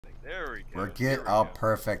There we go. We're good. Oh,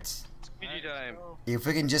 perfect. Squeegee time. If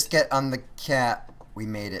we can just get on the cat, we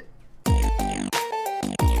made it.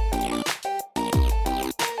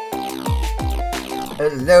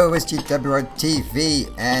 Hello, it's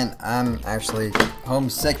GWRTV, and I'm actually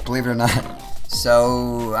homesick, believe it or not.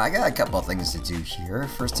 So, I got a couple of things to do here.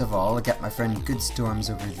 First of all, I got my friend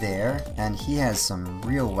Goodstorms over there, and he has some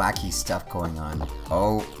real wacky stuff going on.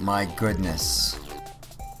 Oh my goodness.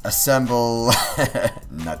 Assemble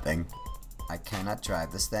nothing. I cannot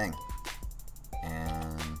drive this thing.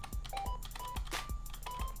 And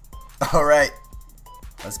alright.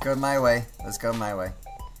 Let's go my way. Let's go my way.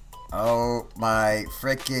 Oh my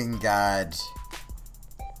freaking god.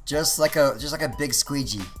 Just like a big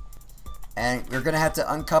squeegee. And we're gonna have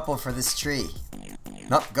to uncouple for this tree.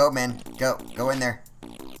 Nope, go man. Go. Go in there.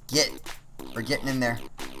 Get. We're getting in there.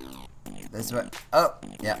 This is what. Oh,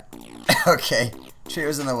 yeah. Okay. Tree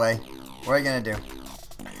was in the way. What are you gonna do?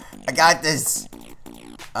 I got this.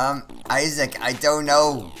 Isaac, I don't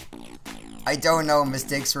know. I don't know.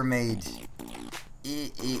 Mistakes were made.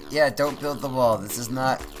 Yeah, don't build the wall. This is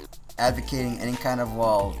not advocating any kind of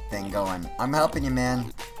wall thing going. I'm helping you,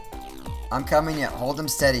 man. I'm coming yet. Hold him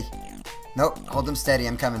steady. Nope, hold him steady.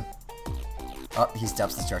 I'm coming. Oh, he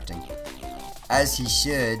stops destructing. As he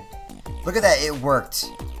should. Look at that. It worked.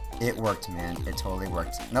 It worked, man. It totally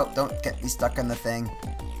worked. Nope, don't get me stuck on the thing.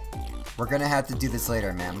 We're gonna have to do this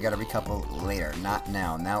later, man. We gotta recouple later, not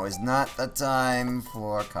now. Now is not the time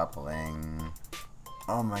for coupling.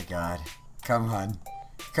 Oh my god. Come on.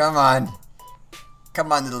 Come on.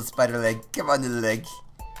 Come on, little spider leg. Come on, little leg.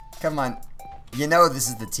 Come on. You know this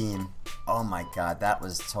is the team. Oh my god, that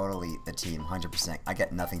was totally the team, 100%. I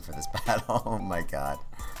get nothing for this battle. Oh my god.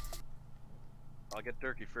 I'll get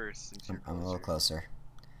Dirky first. I'm a little closer.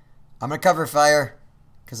 I'm gonna cover fire,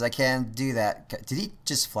 because I can do that. Did he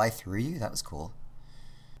just fly through you? That was cool.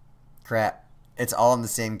 Crap. It's all in the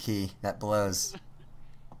same key. That blows.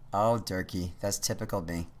 Oh, Dirky. That's typical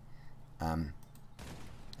me.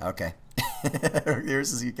 Okay.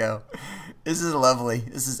 Here's as you go. This is lovely.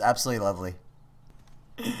 This is absolutely lovely.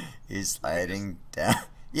 He's sliding down.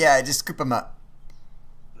 Yeah, just scoop him up.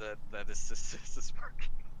 That assist is working.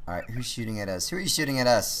 Alright, who's shooting at us? Who are you shooting at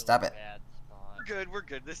us? Stop it. We're good, we're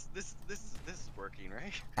good. This is working,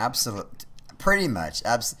 right? Absolute. Pretty much.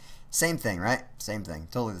 Same thing, right? Same thing.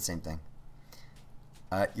 Totally the same thing.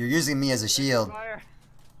 You're using me as a shield.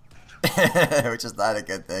 Which is not a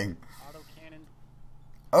good thing. Auto cannon.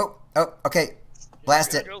 Oh, okay.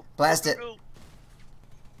 Blast it. Blast it.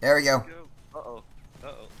 There we go. Uh-oh.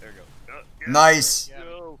 Uh-oh. There we go. Nice.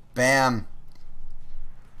 Go. Bam.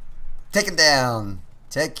 Take him down.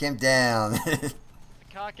 Take him down.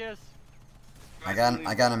 Caucus. I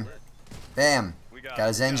got him. Bam. Got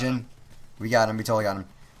his engine. We got him. We totally got him.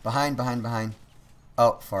 Behind.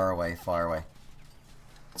 Oh, far away.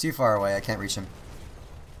 Too far away. I can't reach him.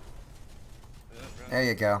 There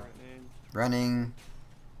you go. Running.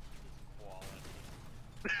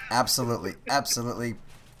 Absolutely.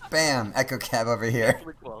 Bam. Echo cab over here.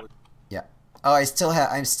 Yeah. Oh, I'm still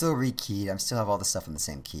rekeyed. I still have all the stuff in the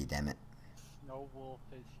same key. Damn it. Snow Wolf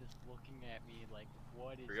is just looking at me like,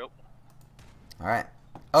 what is? Alright.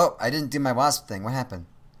 Oh, I didn't do my wasp thing. What happened?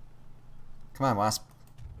 Come on, wasp.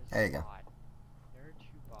 There you go. There are 2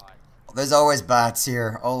 bots. There's always bots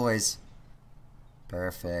here. Always.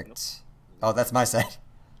 Perfect. Oh, that's my side.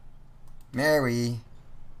 Mary.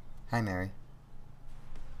 Hi, Mary.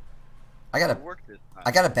 I got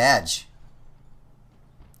a badge.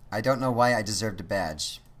 I don't know why I deserved a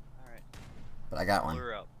badge. Alright. But I got one.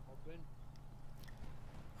 Open.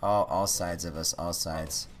 All sides of us. All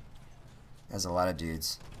sides. There's a lot of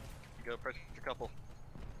dudes. Go pressure couple.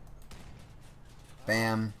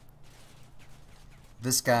 Bam.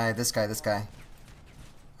 This guy.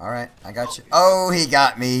 Alright, I got you. Oh, he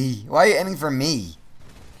got me. Why are you aiming for me?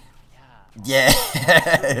 Yeah.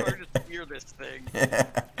 It's hard to steer this thing.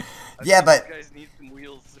 Yeah, but you guys need some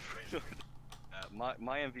wheels.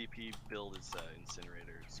 My MVP build is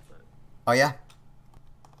incinerators, but. oh yeah.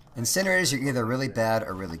 Incinerators are either really bad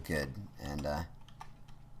or really good, and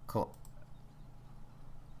cool.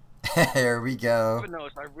 Here we go. But no,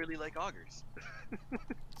 I really like augers.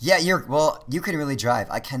 Yeah, you can really drive.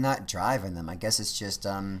 I cannot drive in them. I guess it's just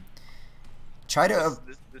try to.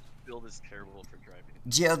 This build is terrible for driving.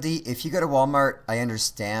 GLD, if you go to Walmart, I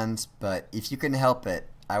understand, but if you can help it,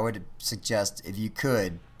 I would suggest if you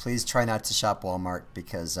could, please try not to shop Walmart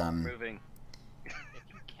because Moving. If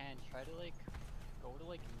you can, try to like go to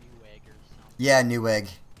like Newegg or something. Yeah, Newegg.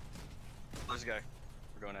 There's a guy.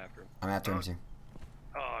 We're going after him. I'm after him too.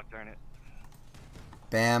 Oh, darn it.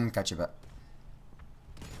 Bam, got your butt.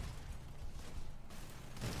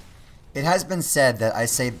 It has been said that I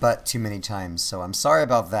say "but" too many times, so I'm sorry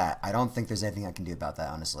about that. I don't think there's anything I can do about that,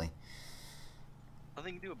 honestly.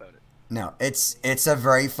 Nothing you can do about it. No, it's a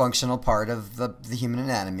very functional part of the human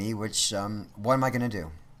anatomy, which, what am I going to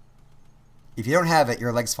do? If you don't have it,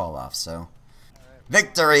 your legs fall off, so...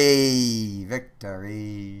 Victory!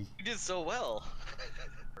 Victory! You did so well.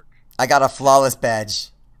 I got a flawless badge.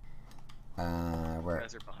 You Where?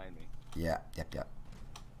 guys are behind me. Yeah, yep.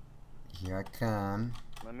 Here I come.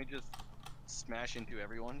 Let me just smash into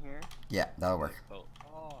everyone here. Yeah, that'll work.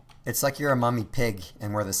 Oh. It's like you're a mummy pig,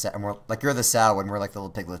 and we're the and we're like you're the sow, and we're like the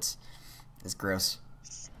little piglets. It's gross.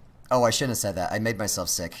 Oh, I shouldn't have said that. I made myself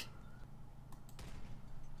sick.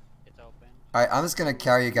 It's open. All right, I'm just gonna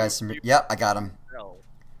carry you guys some. Yep, I got him. No.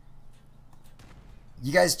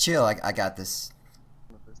 You guys chill. I got this.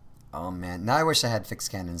 Oh man, now I wish I had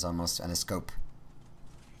fixed cannons almost and a scope.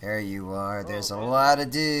 There you are. There's a lot of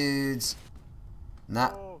dudes.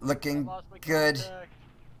 Not looking good.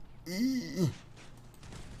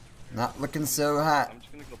 Not looking so hot. I'm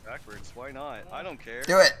just gonna go backwards. Why not? I don't care.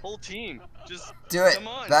 Do it. Whole team. Just Do it. Come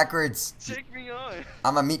on. Backwards. Take me on.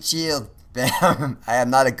 I'm a meat shield. Bam. I am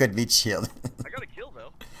not a good meat shield. I got a kill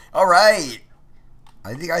though. All right.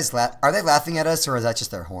 Are you guys are they laughing at us, or is that just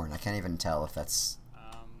their horn? I can't even tell if that's.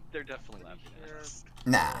 They're definitely laughing at us.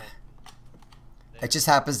 Nah. It just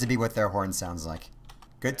happens to be what their horn sounds like.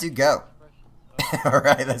 Good to go. All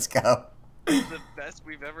right, let's go. This is the best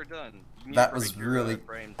we've ever done. You need That to was break your, really-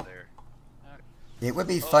 frames there. It would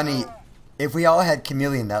be funny if we all had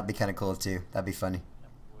chameleon. That'd be kind of cool too. That'd be funny.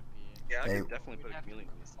 Yeah, I Hey. could definitely put a chameleon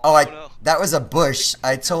in this. Oh, no. that was a bush.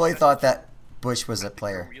 I totally thought that bush was a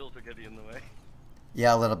player. The wheels are getting in the way.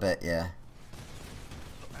 Yeah, a little bit. Yeah.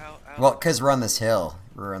 Ow, ow. Well, because we're on this hill.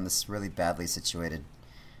 We're on this really badly situated.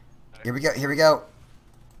 Here we go. Here we go.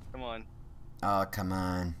 Come on. Oh, come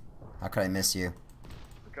on. How could I miss you?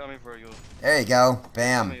 We're coming for you. There you go.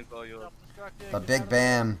 Bam. Coming for you. A big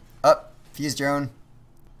bam. Up. Fuse drone.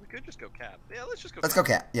 We could just go cap. Yeah, let's just go Let's cap.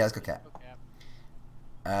 go cap. Yeah, let's go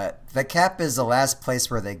cap. The cap is the last place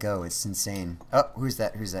where they go. It's insane. Oh, who's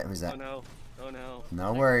that? Who's that? Who's Oh that? no. Oh no.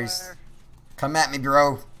 No worries. Come at me,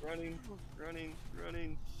 bro. Running.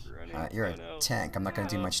 You're a Oh, no. tank. I'm not going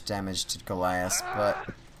to do much damage to Goliath, but...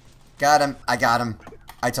 Got him. I got him.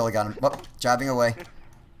 I totally got him. Whoop. Jobbing away.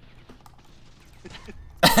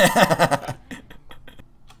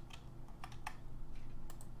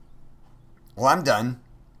 Well, I'm done.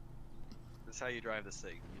 This is how you drive this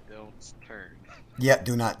thing. You don't turn. Yeah,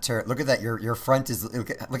 do not turn. Look at that. Your front is... Look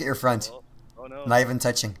at your front. Oh no. Not even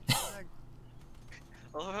touching.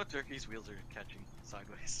 I love how Dirky's wheels are catching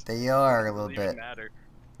sideways. They are a little Doesn't even bit. matter.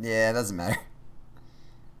 Yeah, it doesn't matter.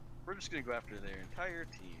 We're just gonna go after their entire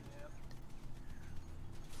team.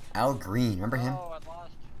 Al Green. Remember him? Oh, I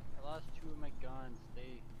lost 2 of my guns.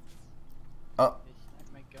 They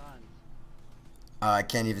sniped my guns. Oh, I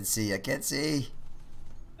can't even see. I can't see.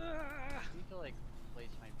 I need to like place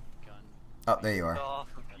my gun. Oh, there you are. Off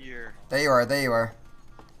of here. There you are. There you are.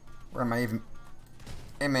 Where am I even?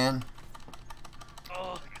 Hey, man.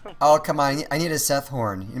 Oh, come on. I need a Seth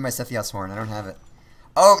horn. I need my Sethios horn. I don't have it.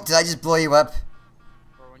 Oh, did I just blow you up?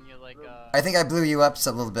 Or when you like I think I blew you up a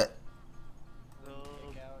little bit.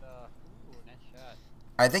 take out ooh, nice shot.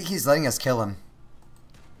 I think he's letting us kill him.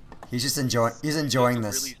 He's just enjoying. He's enjoying It's a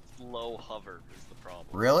this. really slow hover is the problem.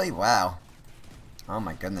 Really? Wow. Oh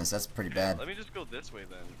my goodness, that's pretty bad. Let me just go this way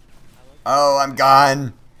then. Oh, I'm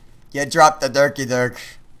gone. You dropped the Dirky Dirk.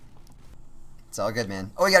 It's all good,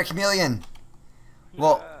 man. Oh, we got a chameleon.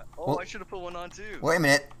 Well, Yeah. Oh, well- I should have put one on too. wait a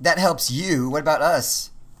minute. That helps you. What about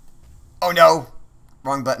us? Oh no.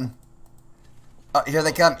 Wrong button. Oh, here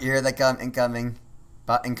they come. Here they come. Incoming.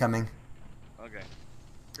 Bot incoming. Okay.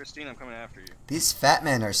 Christine, I'm coming after you. These fat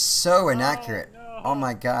men are so inaccurate. no. Oh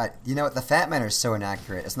my god. You know what? The fat men are so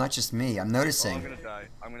inaccurate. It's not just me. I'm Oh, I'm noticing. gonna die.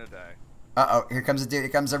 I'm gonna die. Uh-oh. Here comes a dude. Here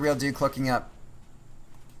comes a real dude cloaking up.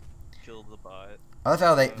 Kill the bot. I love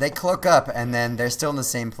how they cloak up and then they're still in the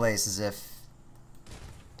same place as if...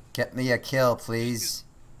 Get me a kill, please.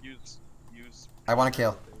 Use. I want a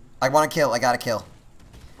kill. I want a kill. I got a kill.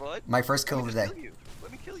 What? My first kill of the day.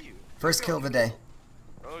 Let me kill you. First kill of the day.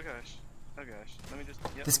 Oh gosh. Oh gosh. Let me just.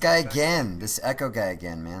 Yep, This guy back. again. This Echo guy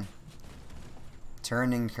again, man.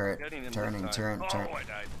 Turning, Kurt. Getting him Turning, this turn, time. turn. Oh, I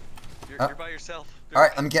died. Oh. You're by yourself.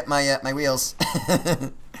 Alright, let me get my my wheels.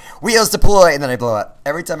 Wheels deploy, and then I blow up.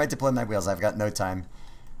 Every time I deploy my wheels, I've got no time.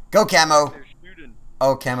 Go, Camo! They're shooting.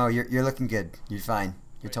 Oh, Camo, you're looking good. You're fine.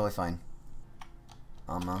 You're totally fine.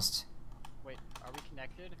 Almost. Wait, are we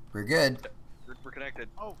connected? We're good. We're connected.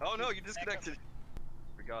 Oh, No, you disconnected.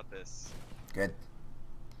 We got this. Good.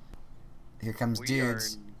 Here comes We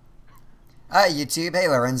dudes. Hi, YouTube. Hey,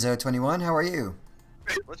 Lorenzo21. How are you?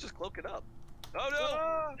 Let's just cloak it up. Oh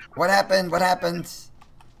no! What happened? What happened?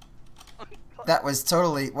 That was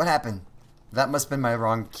totally... What happened? That must have been my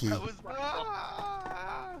wrong key. That was my fault.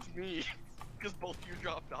 It's me. Because both you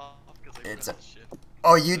dropped off. Because I It's forgot the shit.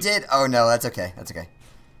 Oh, you did? Oh, no. That's okay. That's okay.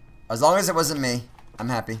 As long as it wasn't me, I'm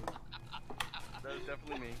happy. That was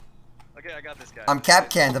definitely me. Okay, I got this guy. I'm cap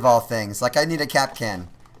canned of all things. Like, I need a cap can.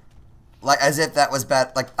 Like, as if that was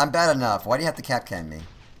bad. Like, I'm bad enough. Why do you have to cap can me?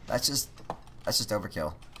 That's just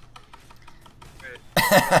overkill.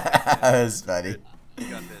 That's funny. You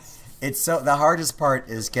got this. It's so, the hardest part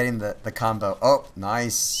is getting the combo. Oh,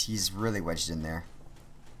 nice. He's really wedged in there.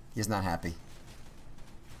 He's not happy.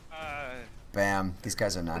 Bam. These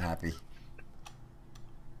guys are not happy.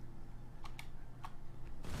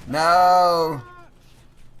 No!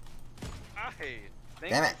 Hey,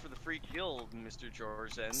 thank Damn you it. for the free kill, Mr.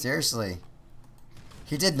 Jorzen. Seriously.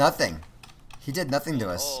 He did nothing. He did nothing to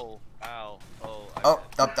us. Oh, ow. Oh, Oh,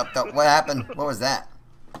 up. What happened? What was that?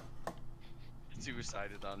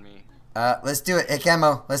 Suicided on me. Let's do it. Hey,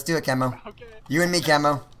 Camo. Let's do it, Camo. Okay. You and me,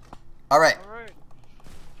 Camo. Alright. Alright.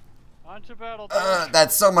 On to battle.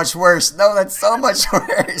 That's so much worse. No, that's so much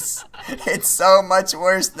worse. It's so much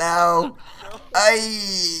worse now.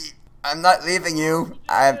 I'm not leaving you.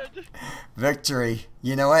 Victory.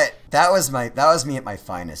 You know what? That was me at my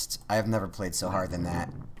finest. I have never played so hard than that.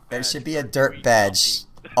 There should be a dirt badge.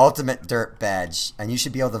 Ultimate dirt badge. And you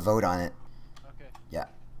should be able to vote on it. Okay. Yeah.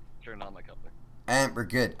 Turn on my coupler. And we're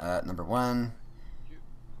good. Number 1.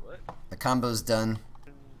 What? The combo's done.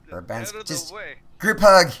 Or Out of just the way. group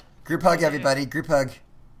hug. Group hug, everybody. Group hug.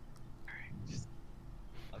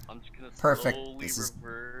 I'm just gonna Perfect. slowly This is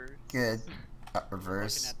reverse. good.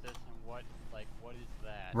 Reverse. Looking at this and what is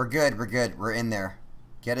that? We're good. We're good. We're in there.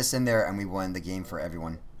 Get us in there, and we won the game for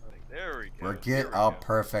everyone. There we go. We're good. There we Oh, go.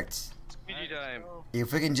 perfect. Squeegee time.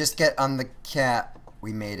 If we can just get on the cap,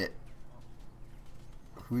 we made it.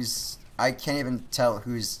 Who's... I can't even tell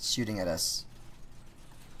who's shooting at us.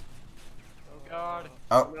 Oh god.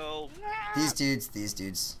 Oh, No. these dudes.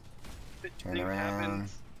 Turn Things around.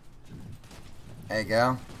 happens. There you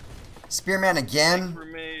go. Spearman again. We're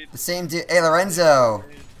made. The same dude. Hey, Lorenzo.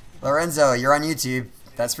 Lorenzo, you're on YouTube.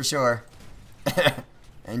 That's for sure.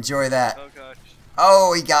 Enjoy that. Oh gosh.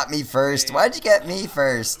 Oh, he got me first. Why'd you get me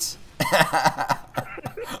first?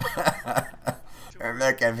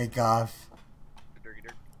 Look at me cough. Dirky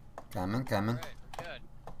Dirk. Coming. Alright, we're good.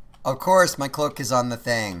 Of course, my cloak is on the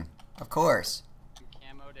thing. Of course.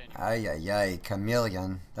 I'm camoed anyway. Ay,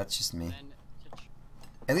 chameleon. That's just me. Then to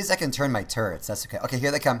At least I can turn my turrets. That's okay. Okay,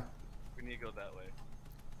 here they come. We need to go that way.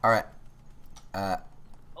 All right.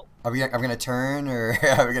 Are we gonna turn or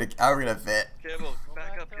are we gonna fit? Camo, go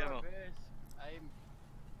back up, to our Camo. base. I'm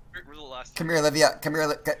We're the last. Come here, Olivia. Come here.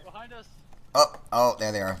 behind us. Oh,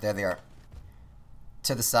 there they are. There they are.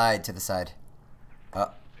 To the side. To the side.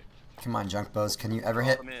 Come on, junk bows. Can you ever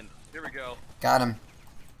hit? I'm in. Here we go. Got him.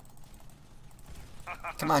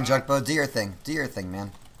 Come on, junk bow. Do your thing. Do your thing,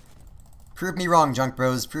 man. Prove me wrong, junk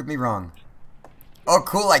bros. Prove me wrong. Oh,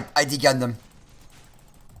 cool. I de-gunned him.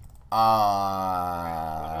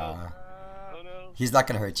 Oh no. He's not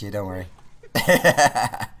gonna hurt you. Don't worry.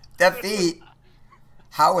 Defeat.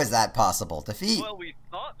 How is that possible? Defeat. Well, we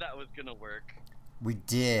thought that was gonna work. We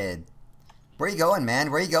did. Where are you going, man?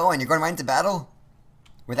 Where are you going? You're going right into battle?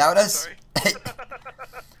 Without us? Sorry.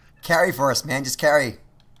 Carry for us, man. Just carry.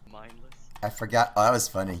 Mindless. I forgot. Oh, that was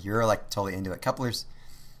funny. You were like totally into it. Couplers.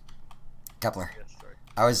 Coupler. Yes,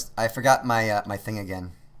 sorry. I forgot my my thing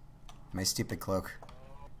again. My stupid cloak.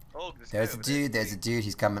 Oh, this There's guy a over there. dude. There's a dude.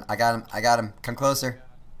 He's coming. I got him. I got him. Come closer.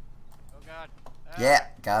 Oh god. Yeah,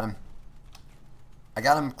 got him. I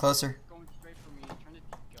got him closer. Going straight for me. Turn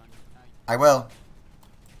the gun. I will.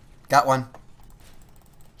 Got one.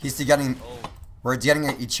 He's de-gunning. Oh, We're de-gunning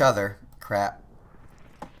at each other. Crap.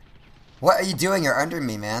 What are you doing? You're under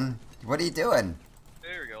me, man. What are you doing?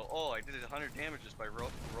 there we go. Oh, I did 100 damage just by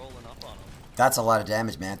rolling up on him. That's a lot of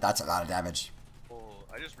damage, man. That's a lot of damage. Oh,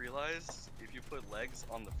 I just realized if you put legs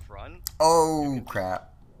on the front, Oh,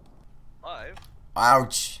 crap. 5.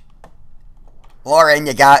 Ouch. Lauren,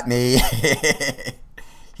 you got me.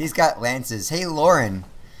 He's got lances. Hey, Lauren.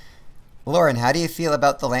 Lauren, how do you feel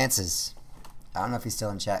about the lances? I don't know if he's still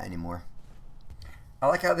in chat anymore. I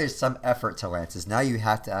like how there's some effort to lances. Now you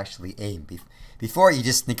have to actually aim. Before, you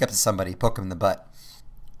just sneak up to somebody, poke him in the butt.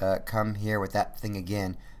 Come here with that thing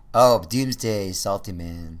again. Oh, Doomsday, Salty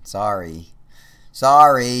Man. Sorry.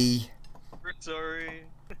 Sorry. We're sorry.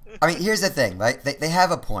 I mean, here's the thing. Like, they have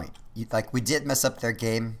a point. Like, we did mess up their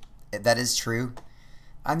game. That is true.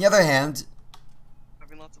 On the other hand,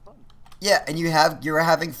 Having lots of fun. Yeah, and you're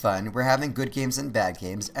having fun. We're having good games and bad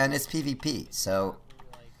games, and it's PvP. So,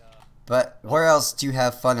 but where else do you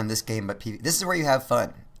have fun in this game but PvP? This is where you have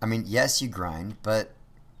fun. I mean, yes, you grind, but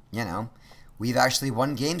you know, we've actually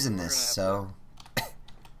won games in this. So,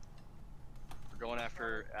 we're going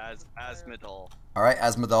after Asmodal. All right,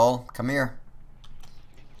 Asmodal, come here.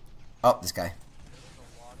 Oh, this guy.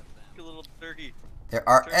 Good little Dirky. There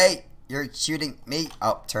are. Hey, you're shooting me.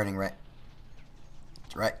 Oh, turning right.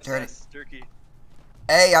 Right, turning. Dirky.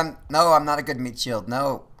 Hey, I'm not a good meat shield.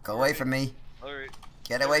 No, go away from me. Alright.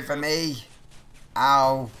 Get away from me.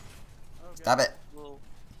 Ow. Stop it.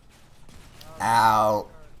 Ow.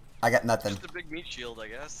 I got nothing. Just a big meat shield, I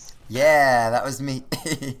guess. Yeah, that was me.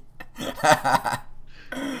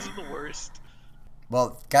 This is the worst.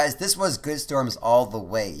 Well, guys, this was Goodstorms all the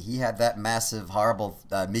way. He had that massive, horrible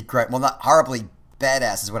meat grind. Well, not horribly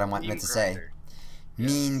badass is what I meant to say.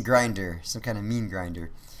 Mean grinder. Some kind of mean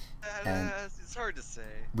grinder. And it's hard to say.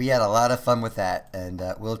 we had a lot of fun with that, and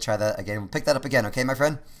we'll try that again. We'll pick that up again, okay, my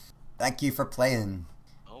friend? Thank you for playing.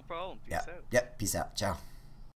 No problem. Peace Yeah. out. Yep, peace out. Ciao.